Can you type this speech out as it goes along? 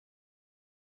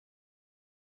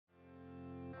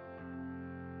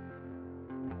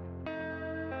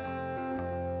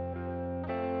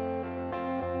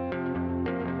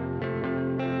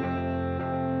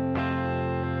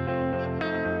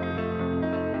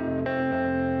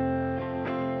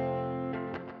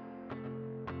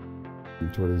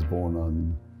Jordy was born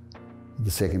on the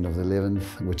 2nd of the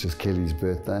 11th, which is Kelly's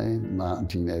birthday,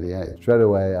 1988. Straight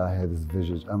away I had this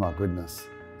vision, oh my goodness,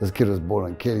 this kid was born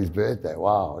on Kelly's birthday,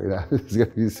 wow, you know, it's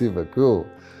gonna be super cool.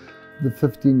 The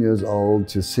 15 years old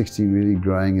to 16 really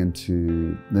growing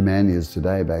into the man he is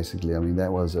today, basically. I mean,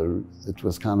 it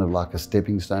was kind of like a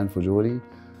stepping stone for Jordy.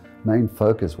 Main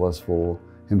focus was for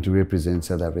him to represent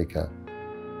South Africa.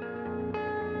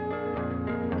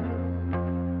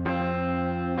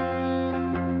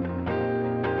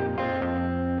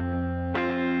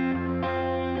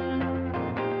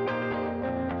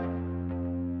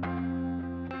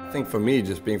 I think for me,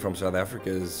 just being from South Africa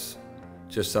is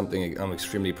just something I'm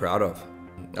extremely proud of.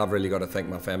 I've really got to thank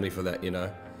my family for that, you know.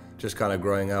 Just kind of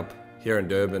growing up here in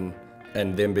Durban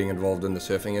and them being involved in the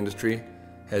surfing industry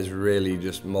has really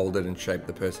just molded and shaped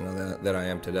the person that I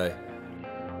am today.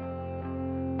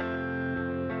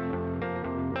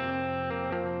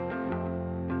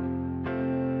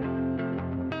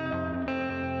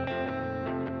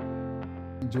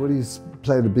 Jordy's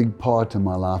played a big part in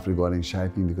my life regarding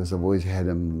shaping because I've always had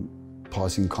him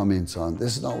passing comments on,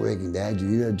 this is not working, Dad, you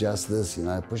need to adjust this, you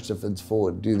know, push the fins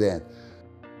forward, do that.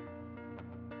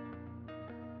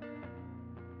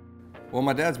 Well,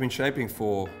 my dad's been shaping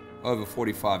for over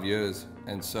 45 years,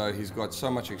 and so he's got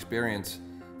so much experience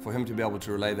for him to be able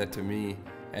to relay that to me,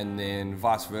 and then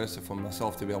vice versa for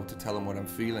myself to be able to tell him what I'm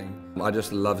feeling. I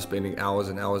just love spending hours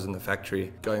and hours in the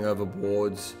factory, going over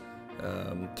boards,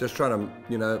 just trying to,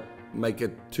 you know, make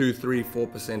it 2, 3,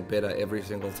 4% better every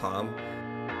single time.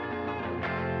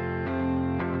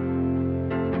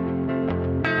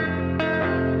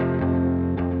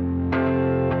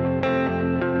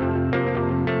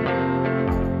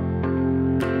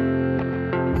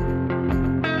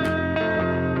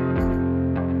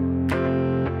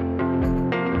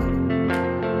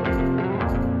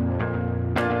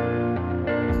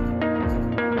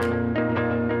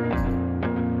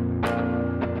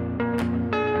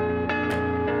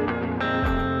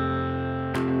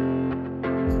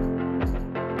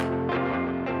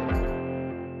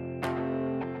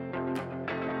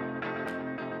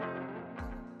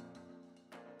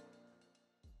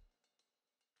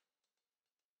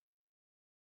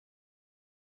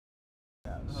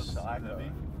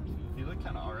 Heavy. He looked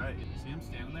kind of alright. See him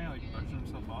standing there, like brushing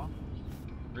himself off?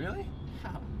 Really?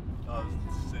 How? That was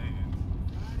insane.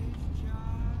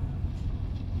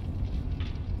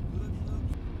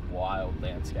 Wild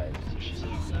landscapes. Here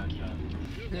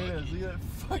it is. Look at that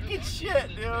fucking shit,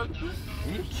 dude. Are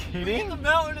you kidding? The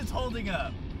mountain is holding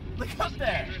up. Look up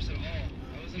there.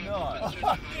 No.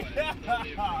 Oh, yeah. It's my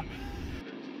fault,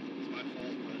 but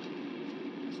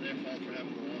it's their fault for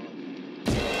having the law.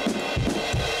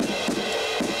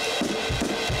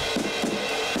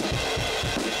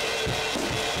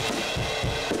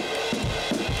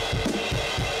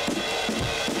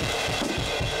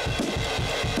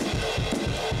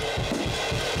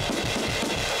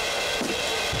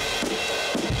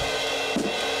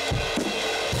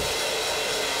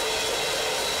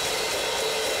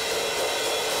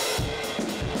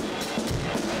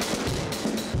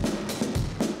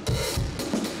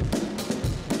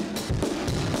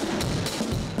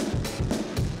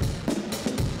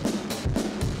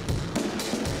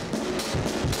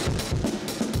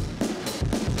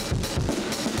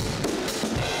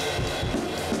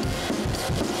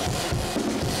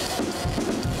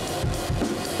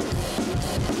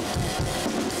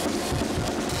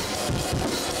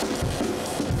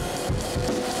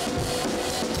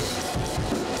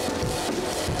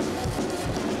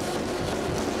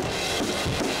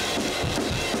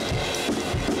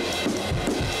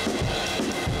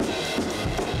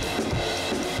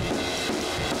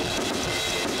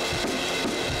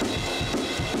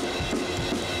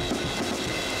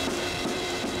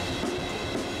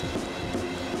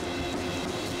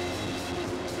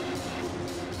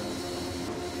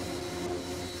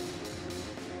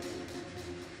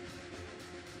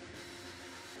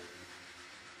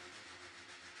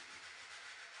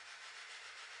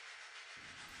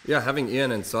 Yeah, having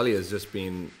Ian and Soli has just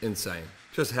been insane.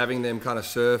 Just having them kind of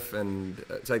surf and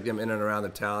take them in and around the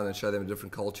town and show them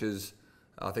different cultures.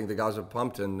 I think the guys are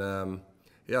pumped, and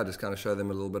yeah, just kind of show them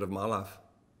a little bit of my life.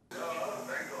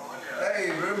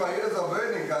 Hey, bro, my ears are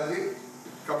burning, Kazi.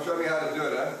 Come show me how to do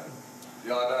it, huh?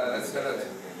 Yeah, no, let's get it.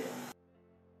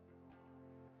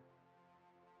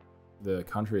 The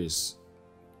country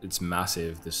it's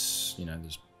massive. There's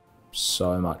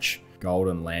so much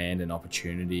golden land and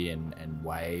opportunity and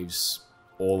waves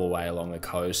all the way along the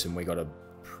coast, and we got a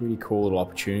pretty cool little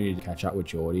opportunity to catch up with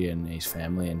Jordy and his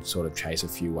family and sort of chase a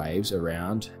few waves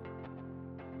around.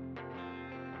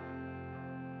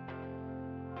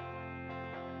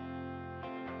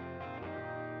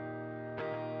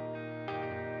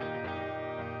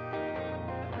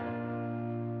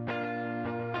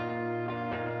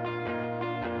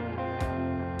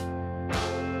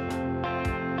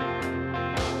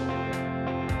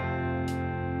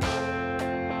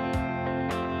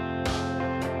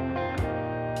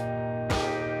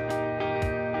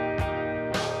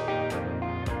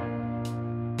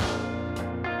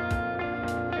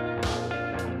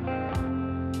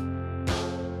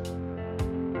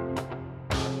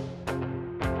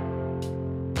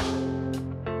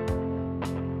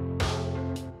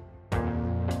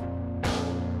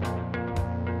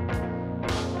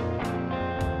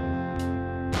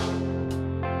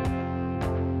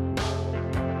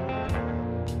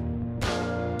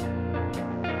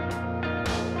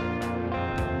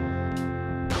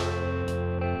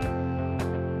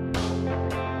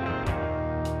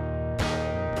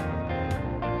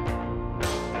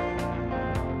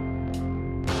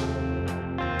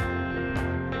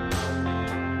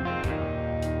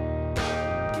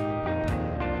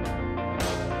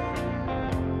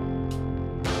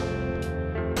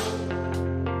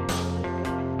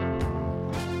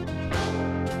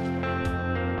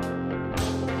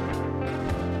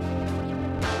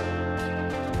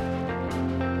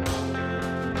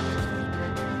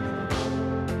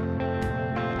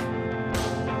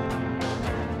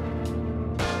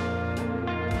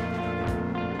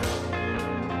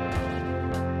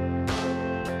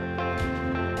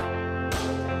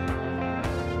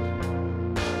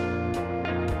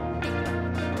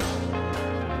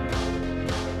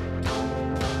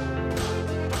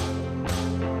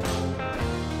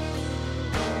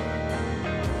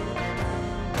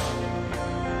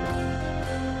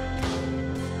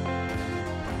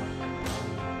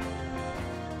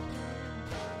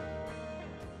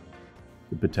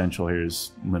 the potential here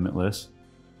is limitless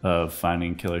of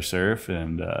finding killer surf.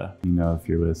 And you know, if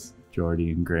you're with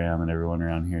Jordy and Graham and everyone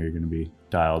around here, you're going to be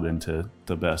dialed into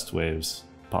the best waves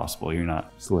possible. You're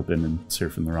not slipping and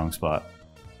surfing the wrong spot.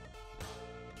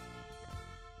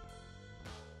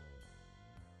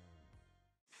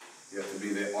 You have to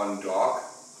be there on dark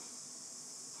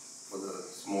for the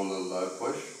small little low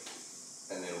push,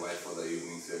 and then wait for the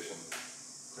evening session.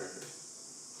 Perfect.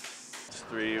 It's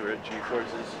 3 red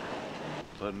G-forces,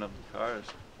 loading up the cars,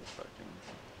 fucking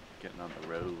getting on the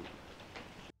road.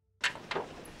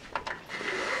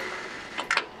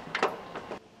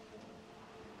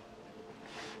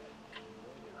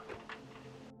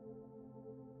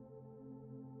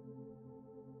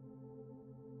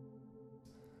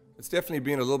 It's definitely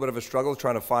been a little bit of a struggle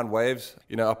trying to find waves,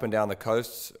 you know, up and down the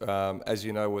coasts. As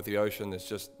you know, with the ocean, there's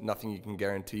just nothing you can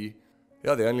guarantee.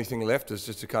 Yeah, the only thing left is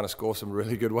just to kind of score some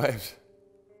really good waves.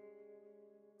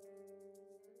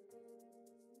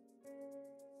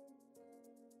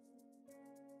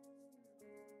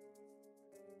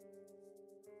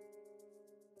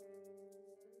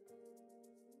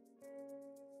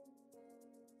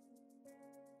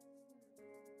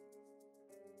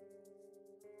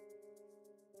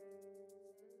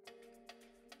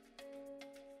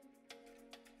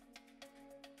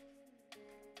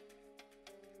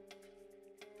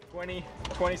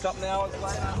 Twenty something hours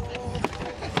later.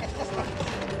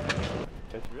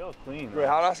 It's real clean. Wait,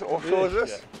 how nice offshore is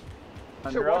this?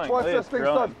 I'm Shit, growing. once this thing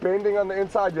starts bending on the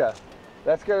inside, yeah,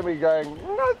 that's going to be going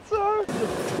nuts.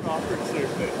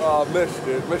 Oh, missed,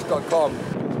 dude. Missed.com.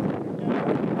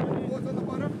 What's on the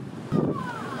bottom?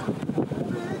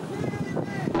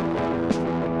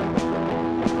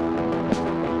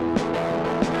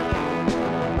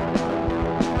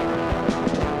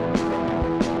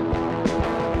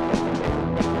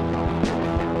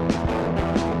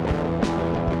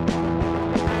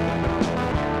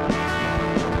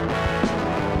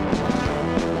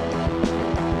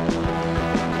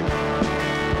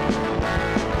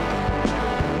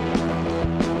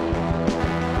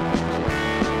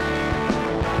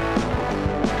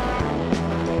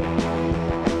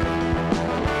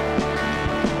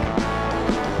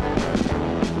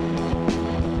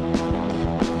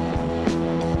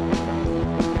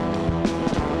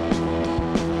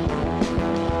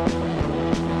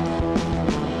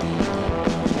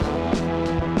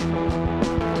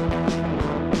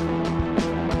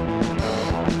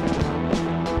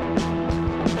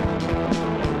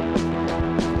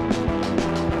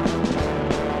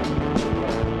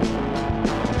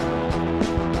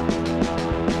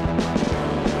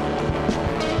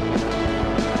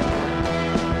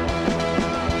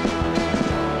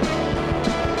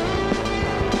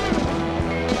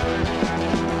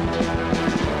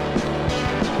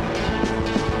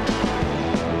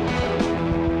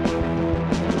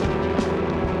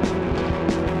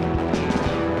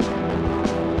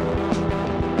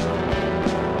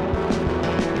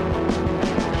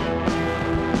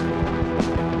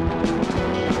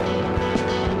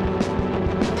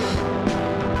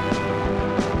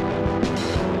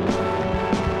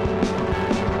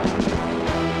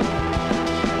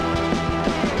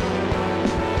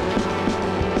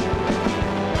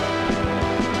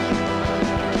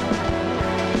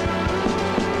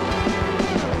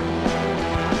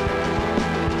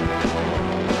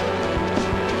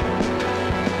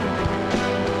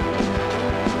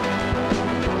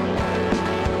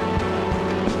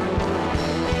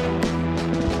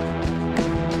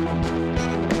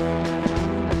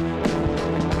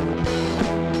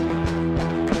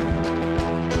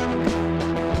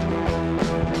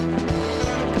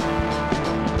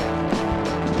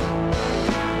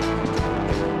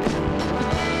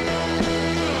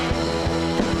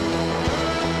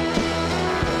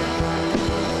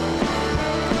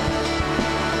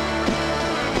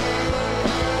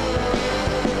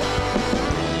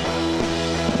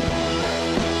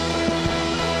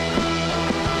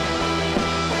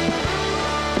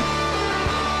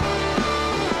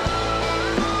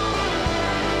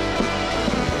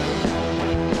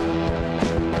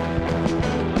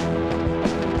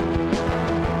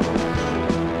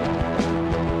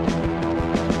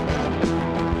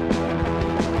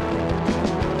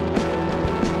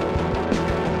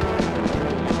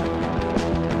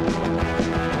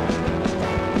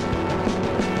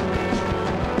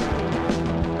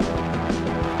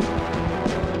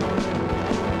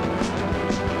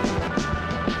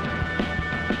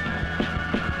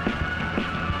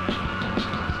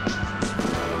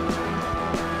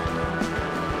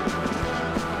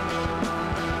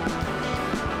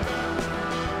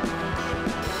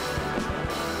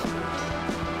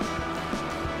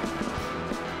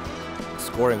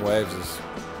 scoring waves is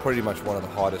pretty much one of the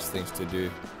hardest things to do.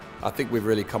 I think we've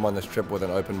really come on this trip with an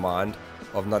open mind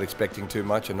of not expecting too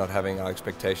much and not having our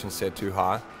expectations set too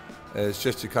high. It's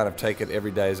just to kind of take it every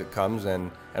day as it comes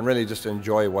and really just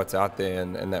enjoy what's out there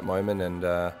in that moment and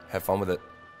have fun with it.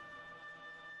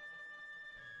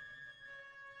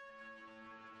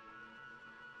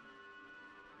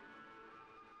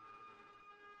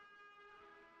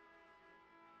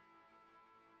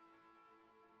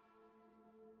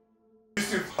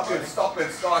 Used to fucking stop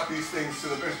and start these things to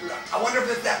the best. I wonder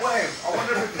if it's that wave. I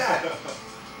wonder if it's that.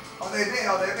 Are they there?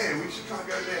 Are they there? We should try and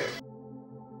go there.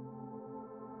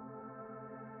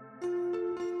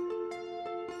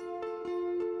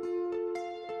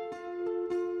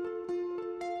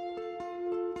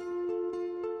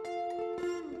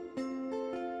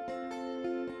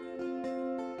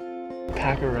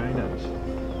 Pack of rhinos.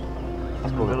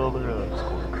 In the middle of the road. It's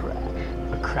called a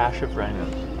crash. A crash of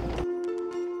rhinos.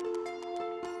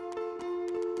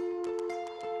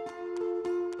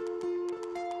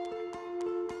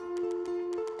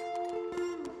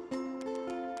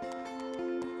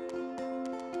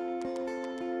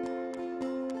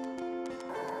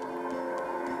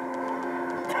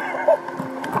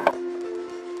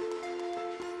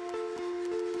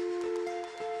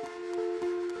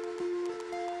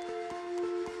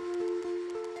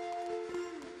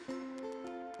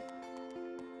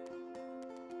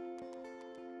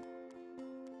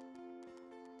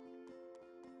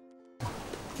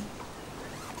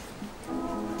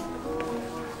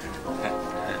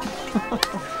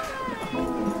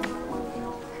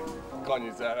 Can't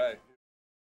use that, eh?